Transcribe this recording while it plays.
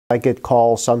I get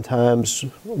calls sometimes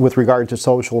with regard to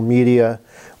social media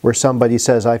where somebody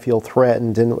says, I feel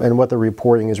threatened, and what they're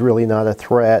reporting is really not a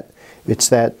threat. It's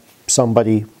that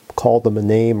somebody called them a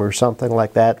name or something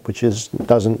like that, which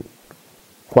doesn't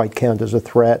quite count as a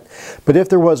threat. But if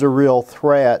there was a real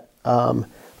threat,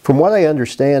 from what I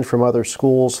understand from other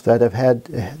schools that have had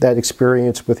that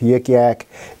experience with Yik Yak,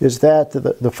 is that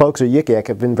the folks at Yik Yak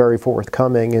have been very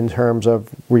forthcoming in terms of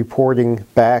reporting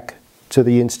back to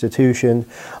the institution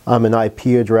an IP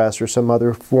address or some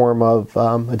other form of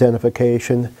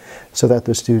identification, so that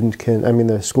the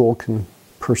the school can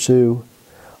pursue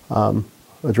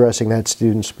addressing that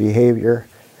student's behavior.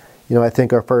 I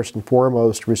think our first and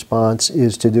foremost response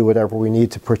is to do whatever we need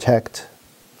to protect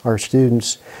our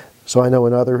students. So I know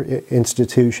in other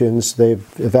institutions they've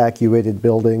evacuated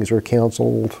buildings or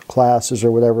canceled classes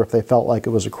or whatever if they felt like it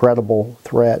was a credible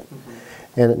threat.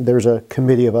 And there's a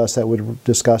committee of us that would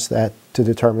discuss that to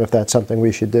determine if that's something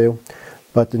we should do.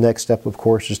 But the next step, of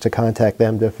course, is to contact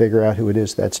them to figure out who it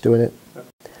is that's doing it.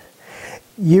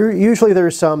 Usually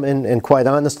there's some, and quite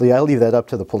honestly, I leave that up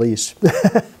to the police.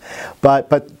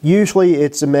 But usually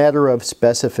it's a matter of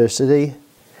specificity.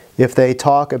 If they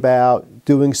talk about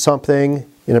doing something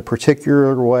in a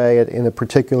particular way, in a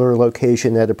particular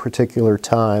location, at a particular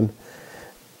time,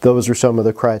 those are some of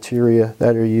the criteria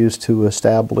that are used to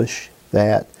establish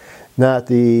that. Not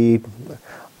the,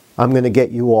 I'm going to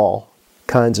get you all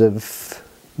kinds of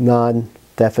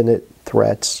non-definite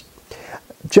threats.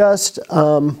 Just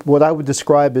what I would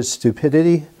describe as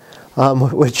stupidity,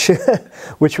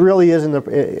 which really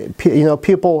isn't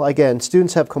people, again,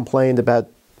 students have complained about,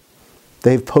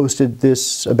 they've posted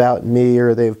this about me,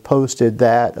 or they've posted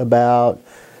that about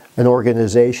an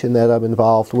organization that I'm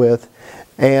involved with,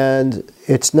 and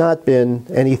it's not been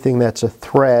anything that's a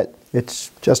threat.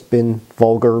 It's just been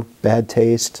vulgar, bad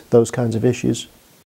taste, those kinds of issues.